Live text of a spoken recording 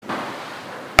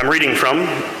I'm reading from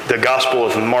the Gospel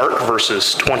of Mark,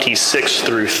 verses 26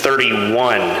 through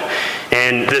 31.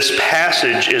 And this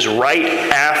passage is right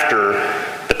after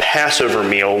the Passover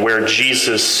meal where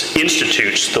Jesus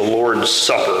institutes the Lord's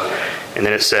Supper. And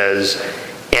then it says,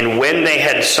 "And when they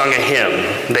had sung a hymn,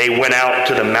 they went out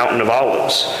to the Mountain of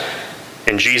Olives.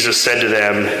 And Jesus said to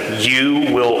them,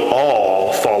 'You will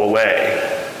all fall away.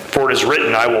 For it is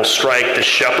written, I will strike the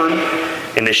shepherd,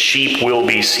 and the sheep will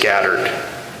be scattered.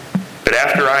 But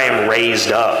after I am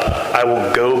raised up, I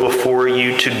will go before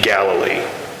you to Galilee.'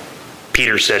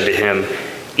 Peter said to him,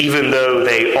 'Even though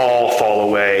they all fall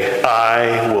away,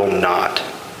 I will not.'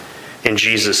 And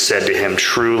Jesus said to him,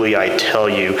 'Truly I tell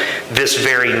you, this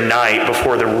very night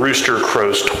before the rooster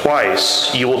crows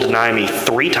twice, you will deny me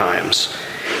 3 times.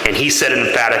 And he said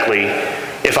emphatically,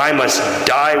 'If I must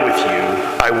die with you,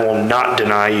 I will not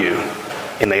deny you.'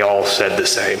 And they all said the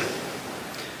same."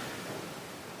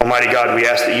 Almighty God, we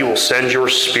ask that you will send your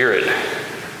Spirit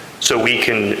so we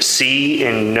can see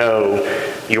and know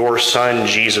your Son,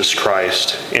 Jesus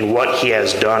Christ, and what he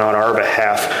has done on our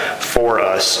behalf for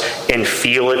us, and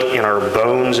feel it in our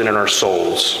bones and in our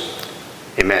souls.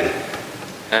 Amen.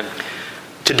 Amen.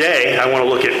 Today, I want to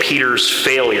look at Peter's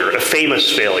failure, a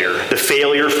famous failure, the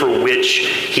failure for which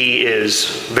he is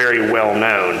very well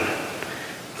known.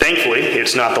 Thankfully,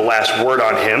 it's not the last word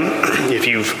on him. If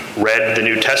you've read the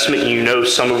New Testament, you know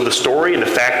some of the story and the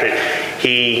fact that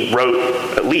he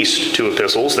wrote at least 2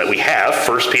 epistles that we have,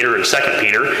 1 Peter and 2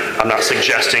 Peter. I'm not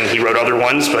suggesting he wrote other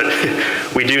ones, but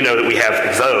we do know that we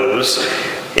have those.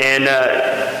 And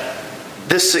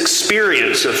this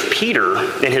experience of Peter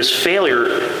and his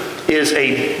failure is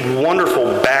a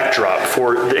wonderful backdrop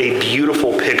for a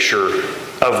beautiful picture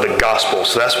of the gospel.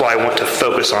 So that's why I want to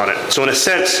focus on it. So in a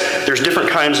sense, there's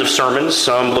different kinds of sermons.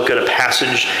 Some look at a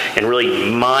passage and really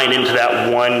mine into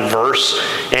that one verse.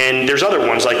 And there's other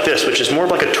ones like this, which is more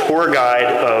like a tour guide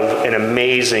of an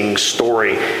amazing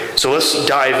story. So let's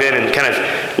dive in and kind of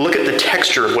look at the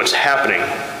texture of what's happening.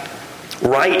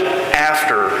 Right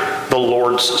after the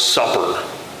Lord's Supper,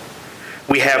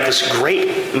 we have this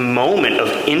great moment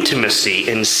of intimacy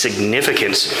and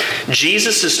significance.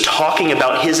 Jesus is talking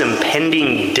about his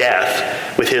impending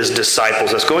death with his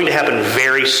disciples. That's going to happen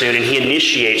very soon, and he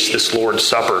initiates this Lord's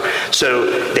Supper. So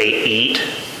they eat,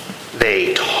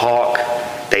 they talk,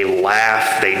 they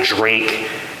laugh, they drink,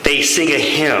 they sing a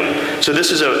hymn. So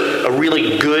this is a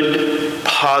really good,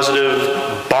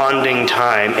 positive, bonding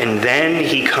time. And then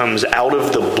he comes out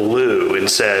of the blue and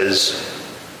says,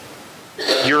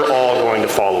 "You're all going to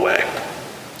fall away.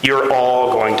 You're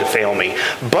all going to fail me.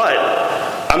 But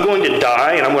I'm going to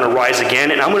die, and I'm going to rise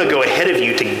again, and I'm going to go ahead of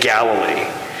you to Galilee."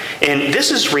 And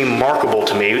this is remarkable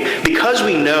to me because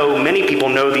we know, many people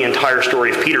know the entire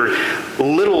story of Peter.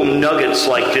 Little nuggets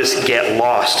like this get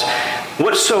lost.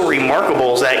 What's so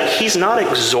remarkable is that he's not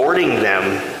exhorting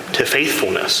them to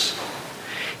faithfulness.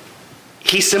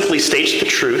 He simply states the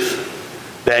truth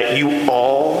that you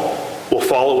all will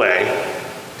fall away.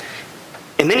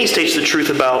 And then he states the truth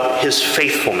about his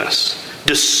faithfulness,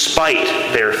 despite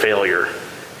their failure.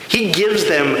 He gives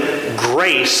them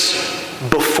grace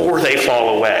before they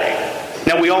fall away.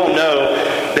 Now, we all know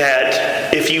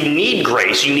that if you need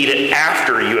grace, you need it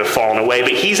after you have fallen away,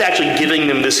 but he's actually giving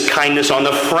them this kindness on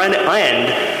the front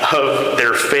end of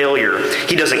their failure.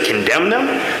 He doesn't condemn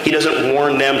them. He doesn't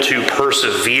warn them to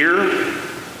persevere.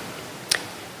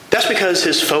 That's because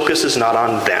his focus is not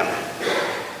on them.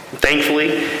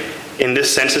 Thankfully, in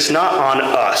this sense, it's not on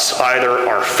us, either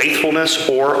our faithfulness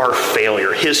or our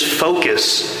failure. His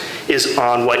focus is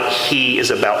on what he is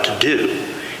about to do.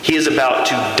 He is about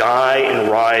to die and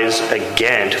rise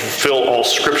again, to fulfill all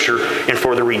Scripture and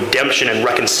for the redemption and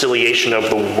reconciliation of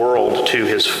the world to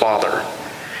his Father.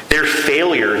 Their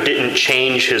failure didn't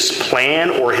change his plan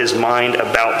or his mind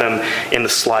about them in the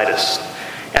slightest.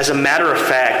 As a matter of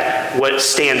fact, what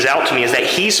stands out to me is that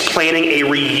he's planning a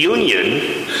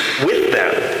reunion with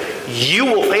them. You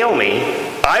will fail me,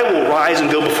 I will rise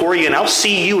and go before you, and I'll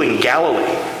see you in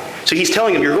Galilee. So he's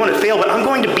telling them, you're going to fail, but I'm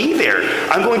going to be there.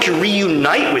 I'm going to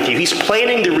reunite with you. He's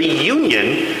planning the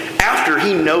reunion after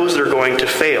he knows they're going to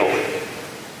fail.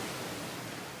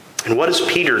 And what does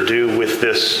Peter do with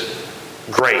this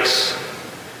grace?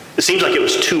 It seems like it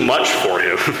was too much for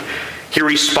him. He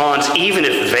responds, even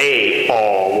if they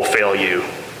all will fail you,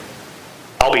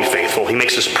 I'll be faithful. He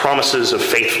makes his promises of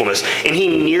faithfulness. And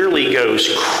he nearly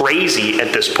goes crazy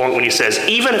at this point when he says,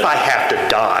 even if I have to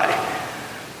die,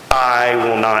 I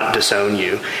will not disown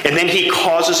you. And then he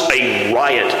causes a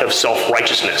riot of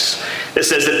self-righteousness. It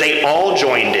says that they all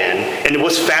joined in. And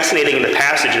what's fascinating in the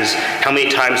passage is how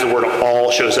many times the word all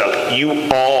shows up. You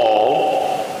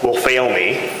all will fail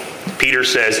me. Peter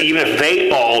says, even if they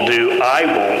all do, I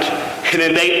won't. And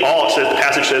then the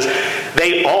passage says,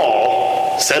 they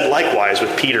all said likewise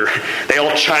with Peter. They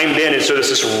all chimed in, and so there's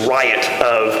this riot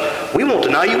of, we won't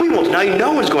deny you, we won't deny you,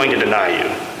 no one's going to deny you.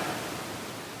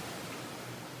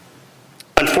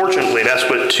 Unfortunately, that's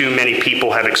what too many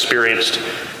people have experienced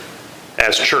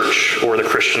as church or the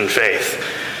Christian faith.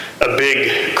 A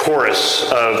big chorus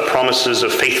of promises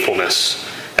of faithfulness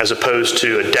as opposed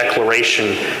to a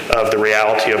declaration of the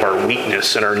reality of our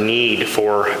weakness and our need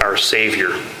for our Savior.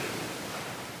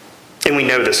 And we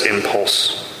know this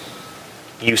impulse.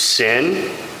 You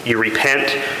sin, you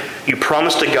repent, you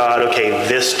promise to God, okay,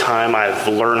 this time I've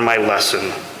learned my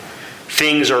lesson.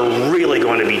 Things are really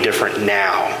going to be different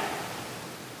now.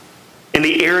 In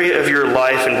the area of your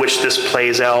life in which this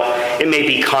plays out, it may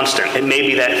be constant. It may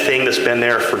be that thing that's been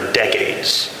there for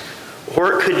decades.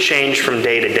 Or it could change from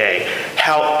day to day.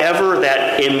 However,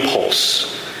 that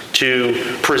impulse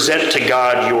to present to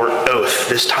God your oath,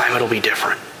 this time it'll be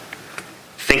different.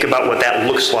 Think about what that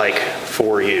looks like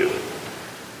for you.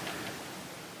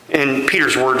 And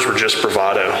Peter's words were just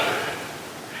bravado.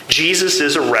 Jesus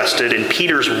is arrested, and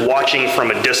Peter's watching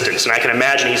from a distance. And I can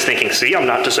imagine he's thinking, see, I'm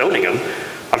not disowning him.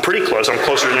 I'm pretty close. I'm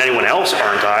closer than anyone else,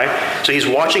 aren't I? So he's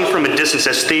watching from a distance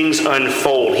as things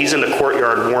unfold. He's in the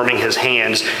courtyard warming his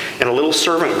hands, and a little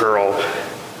servant girl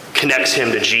connects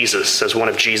him to Jesus as one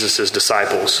of Jesus'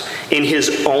 disciples. In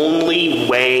his only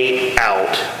way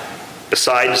out,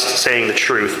 besides saying the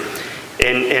truth,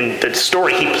 in the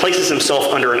story, he places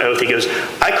himself under an oath. He goes,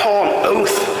 I call an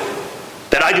oath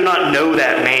that I do not know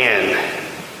that man.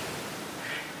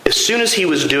 As soon as he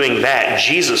was doing that,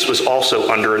 Jesus was also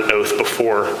under an oath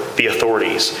before the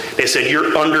authorities. They said,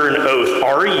 you're under an oath.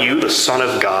 Are you the Son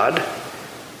of God?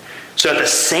 So at the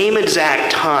same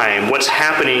exact time, what's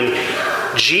happening,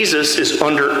 Jesus is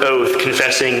under oath,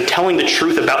 confessing, telling the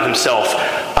truth about himself.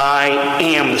 I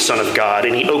am the Son of God.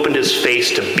 And he opened his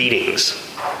face to beatings.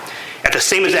 At the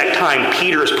same exact time,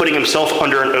 Peter is putting himself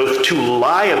under an oath to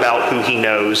lie about who he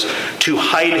knows, to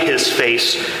hide his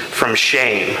face from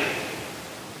shame.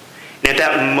 And at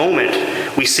that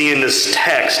moment, we see in this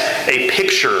text a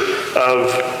picture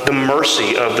of the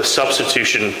mercy of the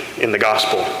substitution in the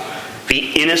gospel.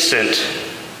 The innocent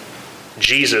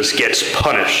Jesus gets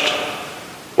punished,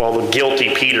 while the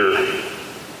guilty Peter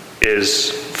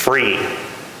is free.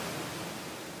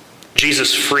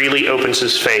 Jesus freely opens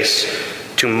his face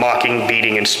to mocking,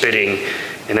 beating, and spitting,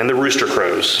 and then the rooster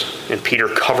crows, and Peter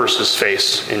covers his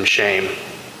face in shame.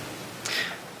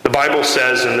 The Bible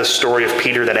says in this story of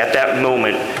Peter that at that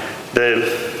moment,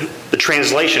 the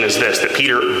translation is this, that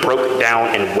Peter broke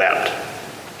down and wept.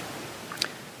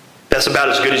 That's about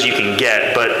as good as you can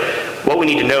get, but what we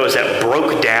need to know is that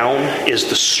broke down is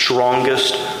the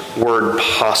strongest word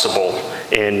possible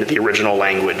in the original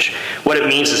language. What it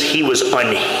means is he was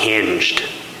unhinged.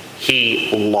 He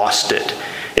lost it.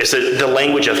 It's the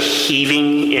language of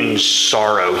heaving in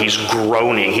sorrow. He's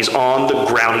groaning. He's on the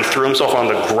ground. He threw himself on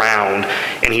the ground,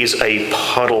 and he's a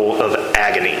puddle of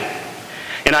agony.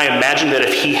 And I imagine that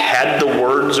if he had the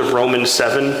words of Romans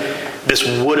 7, this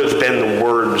would have been the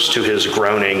words to his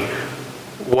groaning.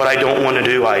 What I don't want to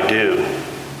do, I do.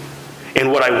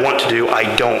 And what I want to do,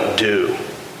 I don't do.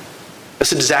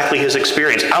 That's exactly his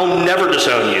experience. I'll never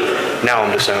disown you. Now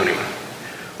I'm disowning.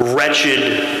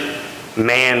 Wretched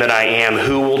man that I am,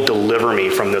 who will deliver me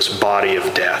from this body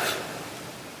of death?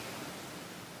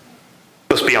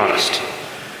 Let's be honest.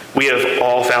 We have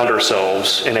all found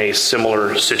ourselves in a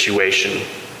similar situation.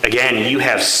 Again, you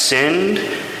have sinned,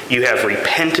 you have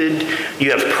repented,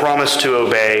 you have promised to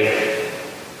obey,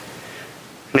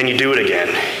 and then you do it again,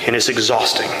 and it's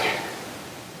exhausting.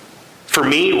 For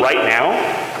me, right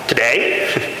now, today,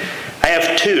 I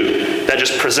have two that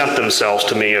just present themselves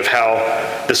to me of how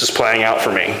this is playing out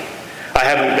for me. I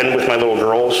haven't been with my little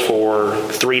girls for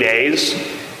 3 days,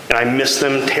 and I miss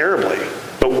them terribly.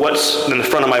 But what's in the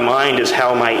front of my mind is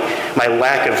how my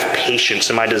lack of patience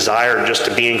and my desire just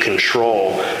to be in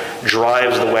control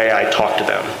drives the way I talk to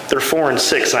them. They're 4 and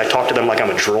 6, and I talk to them like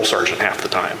I'm a drill sergeant half the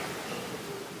time.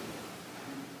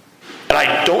 And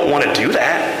I don't want to do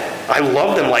that. I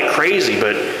love them like crazy,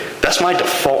 but that's my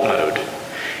default mode.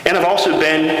 And I've also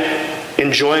been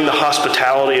enjoying the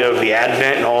hospitality of the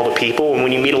Advent and all the people. And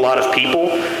when you meet a lot of people,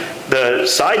 the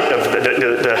side of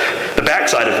the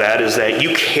backside of that is that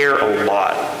you care a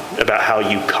lot about how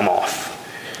you come off.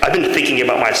 I've been thinking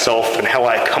about myself and how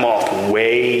I come off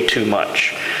way too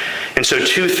much. And so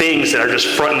two things that are just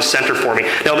front and center for me.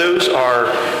 Now those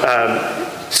are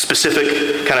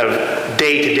specific kind of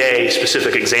day-to-day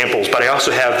specific examples, but I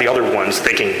also have the other ones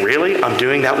thinking, really? I'm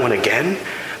doing that one again?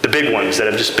 The big ones that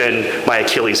have just been my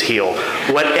Achilles heel.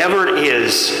 Whatever it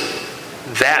is,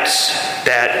 That's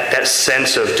that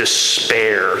sense of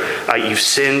despair. You've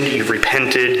sinned, you've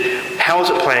repented. How is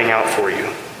it playing out for you?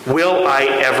 Will I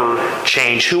ever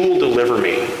change? Who will deliver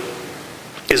me?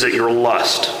 Is it your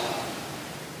lust,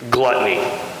 gluttony,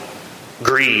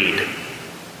 greed,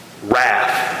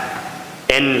 wrath,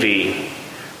 envy,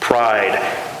 pride?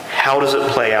 How does it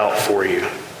play out for you?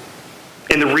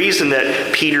 And the reason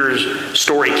that Peter's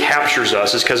story captures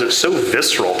us is because it's so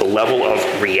visceral, the level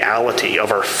of reality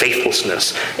of our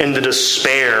faithlessness and the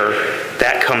despair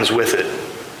that comes with it.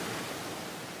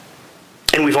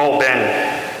 And we've all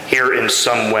been here in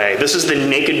some way. This is the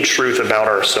naked truth about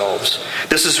ourselves.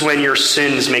 This is when your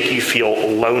sins make you feel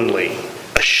lonely,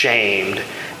 ashamed,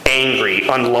 angry,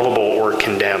 unlovable, or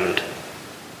condemned.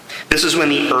 This is when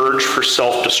the urge for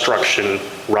self-destruction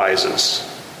rises.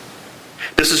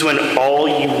 This is when all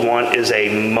you want is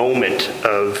a moment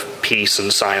of peace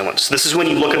and silence. This is when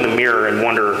you look in the mirror and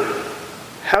wonder,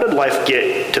 how did life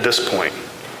get to this point?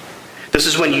 This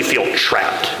is when you feel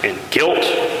trapped in guilt,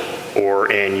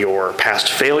 or in your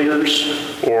past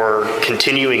failures, or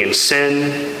continuing in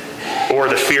sin, or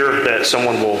the fear that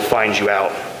someone will find you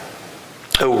out.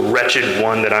 Oh, wretched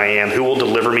one that I am, who will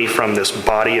deliver me from this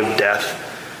body of death?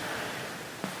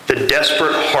 The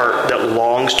desperate heart that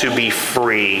longs to be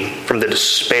free from the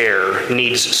despair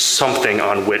needs something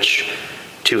on which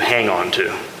to hang on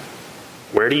to.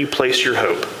 Where do you place your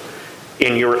hope?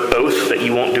 In your oath that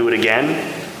you won't do it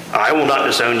again? I will not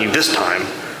disown you this time.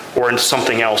 Or in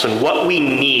something else. And what we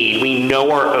need, we know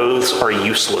our oaths are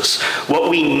useless. What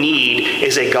we need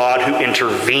is a God who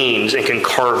intervenes and can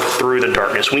carve through the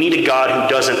darkness. We need a God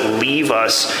who doesn't leave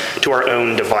us to our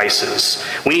own devices.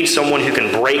 We need someone who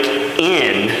can break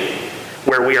in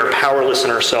where we are powerless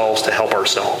in ourselves to help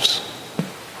ourselves.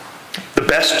 The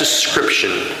best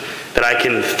description that I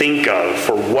can think of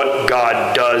for what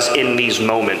God does in these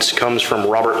moments comes from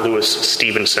Robert Louis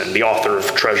Stevenson, the author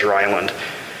of Treasure Island.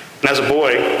 And as a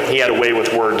boy, he had a way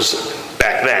with words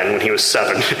back then when he was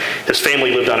 7. His family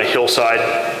lived on a hillside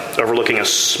overlooking a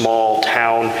small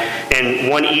town. And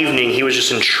one evening, he was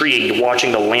just intrigued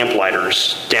watching the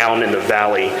lamplighter's down in the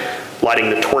valley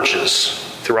lighting the torches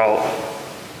throughout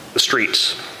the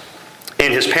streets.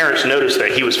 And his parents noticed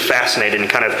that he was fascinated and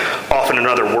kind of off in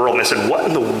another world. And they said, "What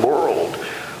in the world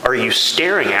are you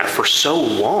staring at for so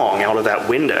long out of that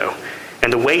window?"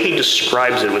 And the way he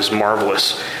describes it was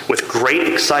marvelous. With great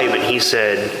excitement, he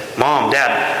said, "Mom,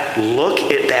 Dad, look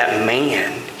at that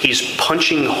man. He's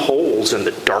punching holes in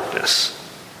the darkness."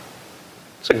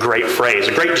 It's a great phrase,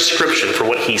 a great description for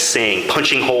what he's saying,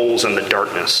 punching holes in the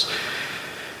darkness.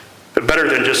 But better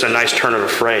than just a nice turn of a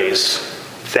phrase,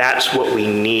 that's what we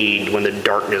need when the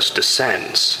darkness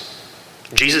descends.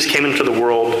 Jesus came into the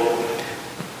world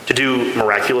to do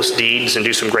miraculous deeds and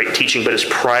do some great teaching, but his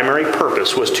primary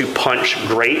purpose was to punch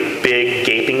great, big,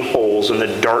 gaping holes in the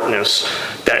darkness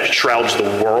that shrouds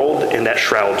the world and that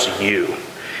shrouds you.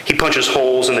 He punches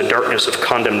holes in the darkness of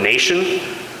condemnation.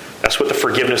 That's what the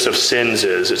forgiveness of sins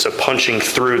is. It's a punching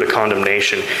through the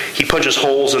condemnation. He punches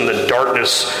holes in the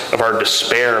darkness of our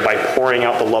despair by pouring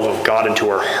out the love of God into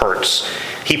our hearts.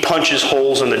 He punches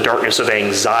holes in the darkness of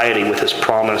anxiety with his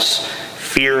promise,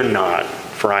 "Fear not,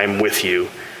 for I am with you,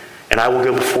 and I will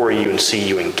go before you and see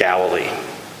you in Galilee."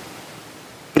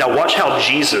 Now watch how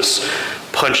Jesus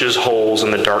punches holes in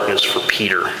the darkness for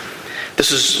Peter.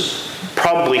 This is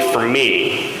probably, for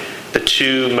me, the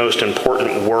two most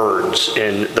important words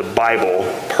in the Bible,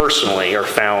 personally, are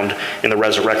found in the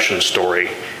resurrection story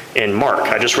in Mark.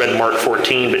 I just read Mark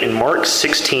 14, but in Mark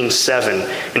 16:7,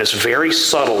 and it's very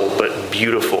subtle but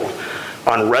beautiful.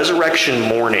 On resurrection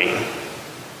morning,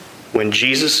 when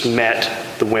Jesus met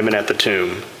the women at the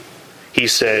tomb, he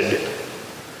said,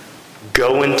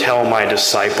 "Go and tell my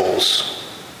disciples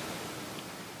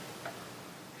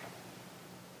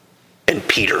and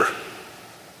Peter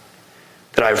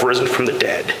that I've risen from the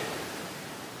dead.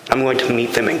 I'm going to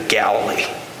meet them in Galilee."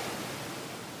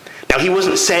 Now, he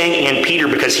wasn't saying "and Peter"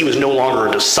 because he was no longer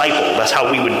a disciple. That's how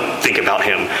we would think about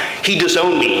him. He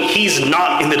disowned me. He's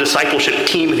not in the discipleship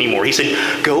team anymore. He said,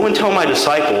 "Go and tell my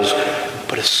disciples,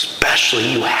 but especially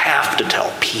you have to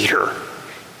tell Peter."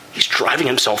 He's driving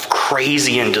himself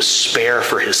crazy in despair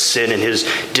for his sin and his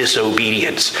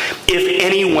disobedience. If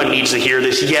anyone needs to hear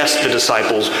this, yes, the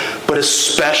disciples, but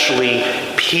especially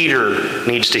Peter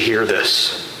needs to hear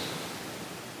this.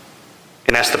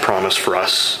 And that's the promise for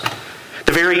us.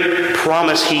 The very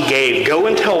promise he gave, "Go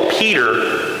and tell Peter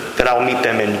that I'll meet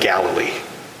them in Galilee."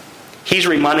 He's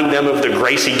reminding them of the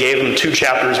grace he gave them 2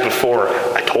 chapters before.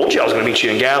 "I told you I was going to meet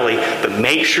you in Galilee, but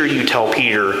make sure you tell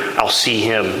Peter I'll see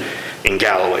him in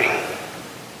Galilee."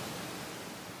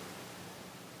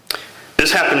 This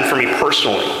this happened for me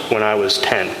personally when I was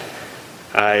 10.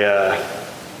 I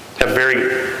have a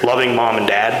very loving mom and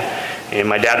dad, and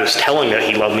my dad was telling me that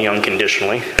he loved me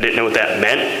unconditionally. I didn't know what that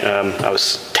meant. I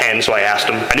was 10, so I asked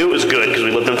him. I knew it was good because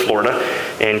we lived in Florida,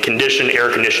 and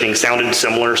air conditioning sounded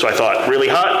similar, so I thought, really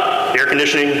hot, air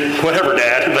conditioning, whatever,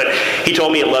 Dad. But he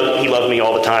told me he loved me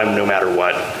all the time, no matter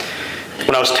what.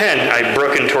 When I was 10, I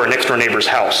broke into our next-door neighbor's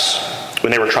house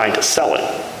when they were trying to sell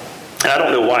it. And I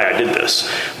don't know why I did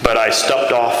this, but I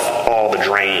stopped off all the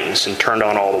drains and turned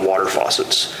on all the water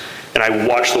faucets. And I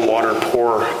watched the water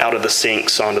pour out of the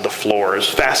sinks onto the floor. It was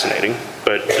fascinating,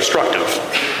 but destructive.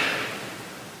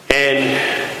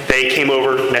 And they came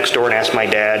over next door and asked my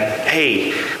dad,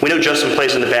 hey, we know Justin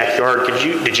plays in the backyard.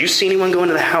 Did you see anyone go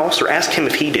into the house? Or ask him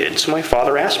if he did. So my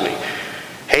father asked me,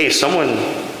 hey, someone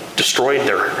destroyed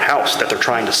their house that they're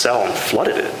trying to sell and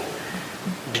flooded it.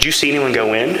 Did you see anyone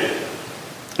go in?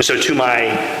 And so to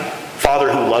my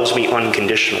father who loves me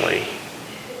unconditionally,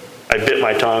 I bit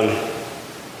my tongue.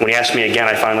 When he asked me again,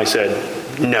 I finally said,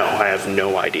 no, I have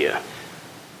no idea.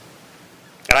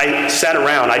 And I sat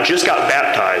around. I just got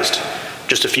baptized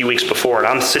just a few weeks before, and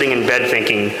I'm sitting in bed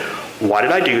thinking, why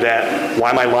did I do that? Why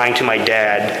am I lying to my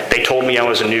dad? They told me I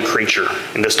was a new creature,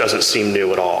 and this doesn't seem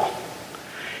new at all.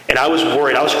 And I was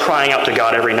worried. I was crying out to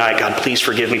God every night, God, please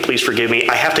forgive me, please forgive me.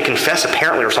 I have to confess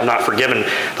apparently or else I'm not forgiven.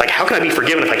 Like, how can I be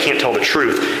forgiven if I can't tell the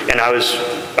truth? And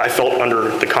I felt under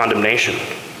the condemnation.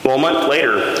 Well, a month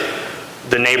later,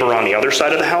 the neighbor on the other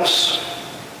side of the house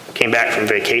came back from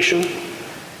vacation,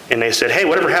 and they said, hey,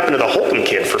 whatever happened to the Holcomb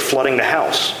kid for flooding the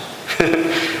house?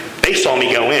 They saw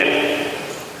me go in.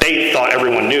 They thought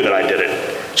everyone knew that I did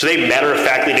it. So they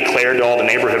matter-of-factly declared to all the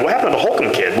neighborhood, what happened to the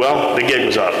Holcomb kid? Well, the gig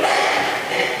was up.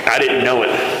 I didn't know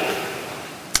it.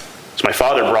 So my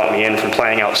father brought me in from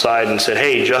playing outside and said,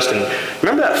 hey, Justin,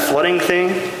 remember that flooding thing?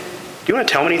 Do you want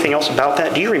to tell me anything else about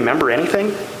that? Do you remember anything?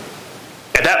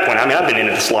 At that point, I've been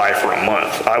into this lie for a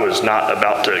month. I was not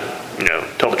about to,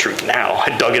 tell the truth now.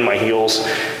 I dug in my heels,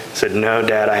 said, no,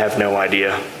 Dad, I have no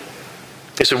idea.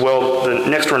 He said, well, the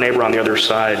next door neighbor on the other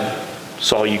side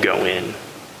saw you go in.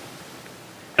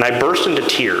 And I burst into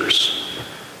tears.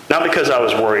 Not because I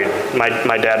was worried.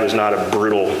 My dad was not a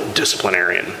brutal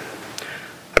disciplinarian.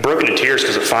 I broke into tears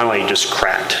because it finally just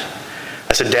cracked.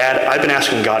 I said, Dad, I've been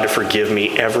asking God to forgive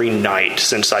me every night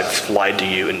since I've lied to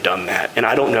you and done that, and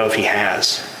I don't know if he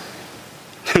has.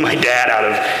 My dad, out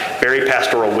of very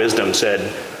pastoral wisdom, said,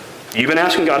 you've been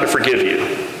asking God to forgive you?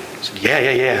 I said,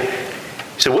 yeah.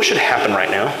 He said, what should happen right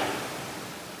now?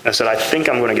 I said, I think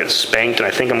I'm going to get spanked, and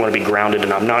I think I'm going to be grounded,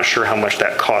 and I'm not sure how much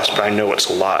that costs, but I know it's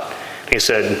a lot. He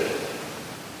said,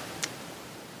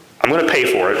 I'm going to pay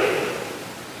for it.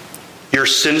 Your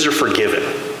sins are forgiven.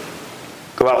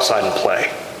 Go outside and play.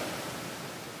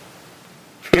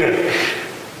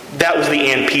 That was the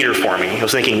Ann Peter for me. I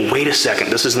was thinking, wait a second,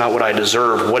 this is not what I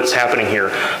deserve. What's happening here?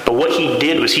 But what he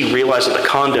did was he realized that the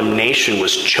condemnation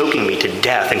was choking me to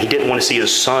death, and he didn't want to see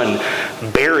his son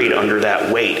buried under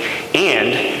that weight.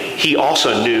 And he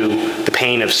also knew the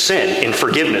pain of sin and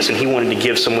forgiveness, and he wanted to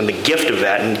give someone the gift of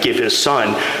that and give his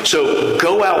son. So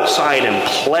go outside and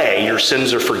play. Your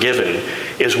sins are forgiven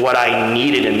is what I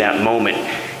needed in that moment.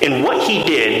 And what he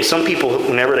did, some people,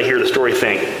 whenever they hear the story,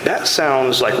 think, that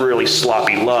sounds like really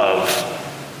sloppy love.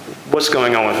 What's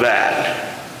going on with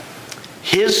that?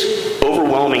 His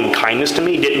overwhelming kindness to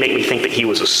me didn't make me think that he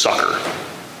was a sucker.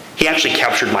 He actually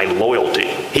captured my loyalty.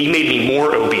 He made me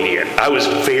more obedient. I was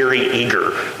very eager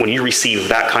when you receive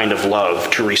that kind of love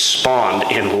to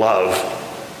respond in love.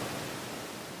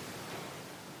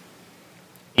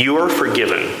 You are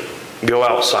forgiven. Go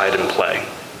outside and play.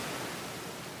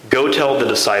 Go tell the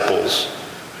disciples,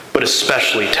 but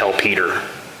especially tell Peter.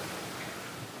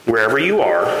 Wherever you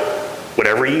are,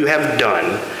 whatever you have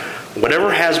done,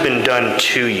 whatever has been done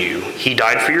to you, he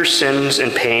died for your sins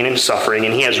and pain and suffering,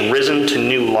 and he has risen to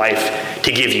new life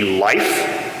to give you life,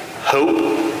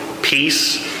 hope,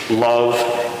 peace, love,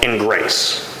 and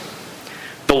grace.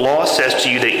 The law says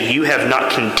to you that you have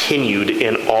not continued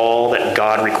in all that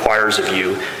God requires of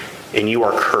you, and you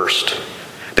are cursed.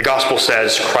 The gospel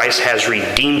says Christ has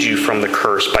redeemed you from the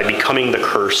curse by becoming the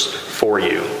curse for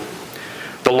you.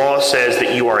 The law says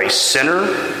that you are a sinner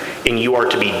and you are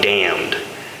to be damned.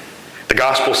 The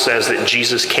gospel says that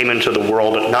Jesus came into the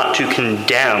world not to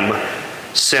condemn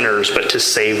sinners but to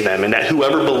save them, and that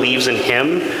whoever believes in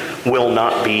him will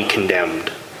not be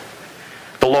condemned.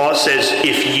 The law says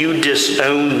if you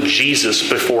disown Jesus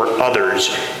before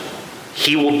others,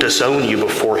 he will disown you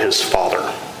before his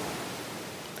Father.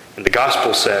 And the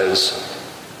gospel says,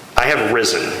 I have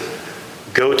risen.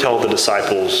 Go tell the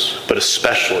disciples, but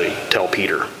especially tell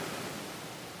Peter.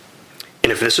 And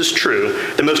And if this is true,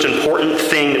 the most important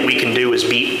thing that we can do is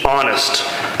be honest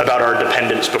about our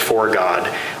dependence before God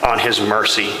on his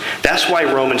mercy. That's why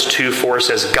Romans 2:4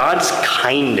 says God's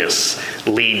kindness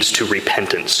leads to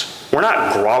repentance. We're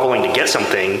not groveling to get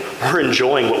something. We're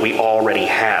enjoying what we already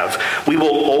have. We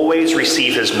will always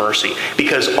receive his mercy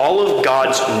because all of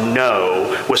God's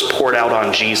no was poured out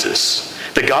on Jesus.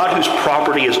 The God whose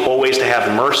property is always to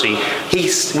have mercy,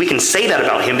 we can say that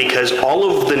about him because all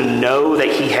of the no that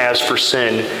he has for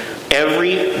sin,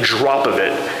 every drop of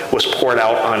it was poured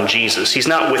out on Jesus. He's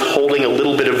not withholding a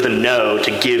little bit of the no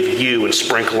to give you and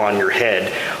sprinkle on your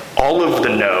head. All of the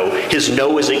no, his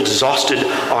no is exhausted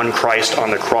on Christ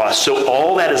on the cross. So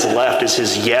all that is left is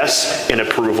his yes and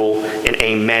approval and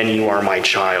amen, you are my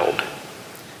child.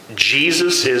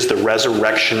 Jesus is the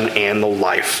resurrection and the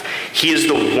life. He is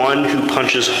the one who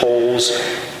punches holes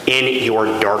in your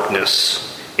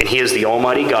darkness. And he is the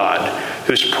Almighty God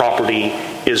whose property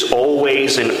is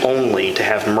always and only to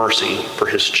have mercy for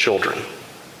his children.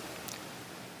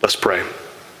 Let's pray.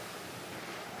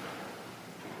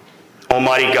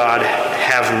 Almighty God,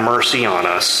 have mercy on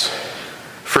us.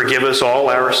 Forgive us all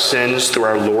our sins through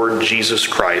our Lord Jesus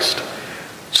Christ.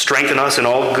 Strengthen us in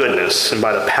all goodness, and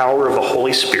by the power of the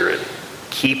Holy Spirit,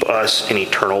 keep us in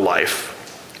eternal life.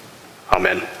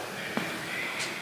 Amen.